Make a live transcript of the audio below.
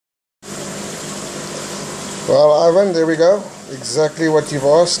Well, Ivan, there we go. Exactly what you've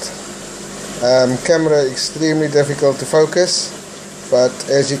asked. Camera extremely difficult to focus, but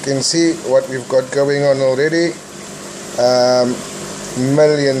as you can see what we've got going on already,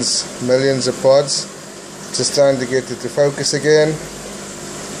 millions of pods. Just trying to get it to focus again.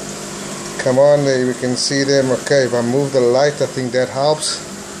 Come on, there we can see them. Okay, if I move the light, I think that helps.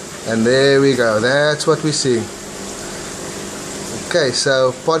 And there we go, that's what we see. Okay,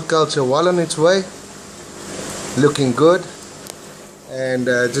 so pod culture well on its way, looking good. And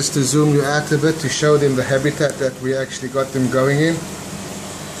just to zoom you out a bit to show them the habitat that we actually got them going in.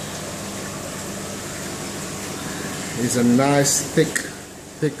 Is a nice thick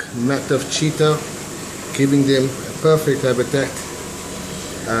mat of Cheeto, giving them a perfect habitat.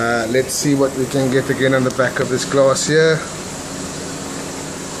 Let's see what we can get again on the back of this glass here.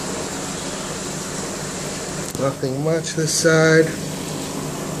 Nothing much this side.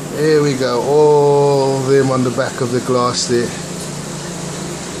 There we go, all of them on the back of the glass there.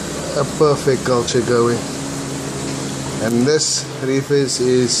 A perfect culture going. And this reefers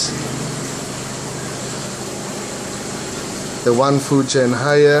is the one food chain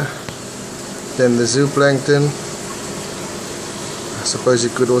higher than the zooplankton. I suppose you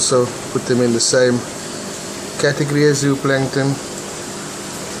could also put them in the same category as zooplankton,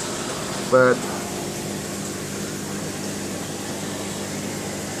 but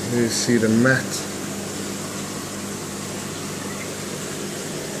you see the mat.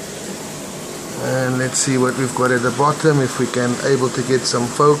 And let's see what we've got at the bottom, if we can able to get some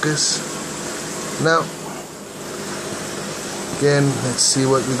focus. Now again, let's see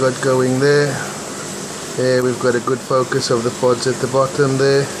what we got going there. There we've got a good focus of the pods at the bottom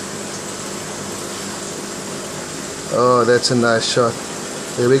there. Oh, that's a nice shot.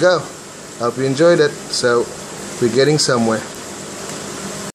 There we go. Hope you enjoyed it. So we're getting somewhere.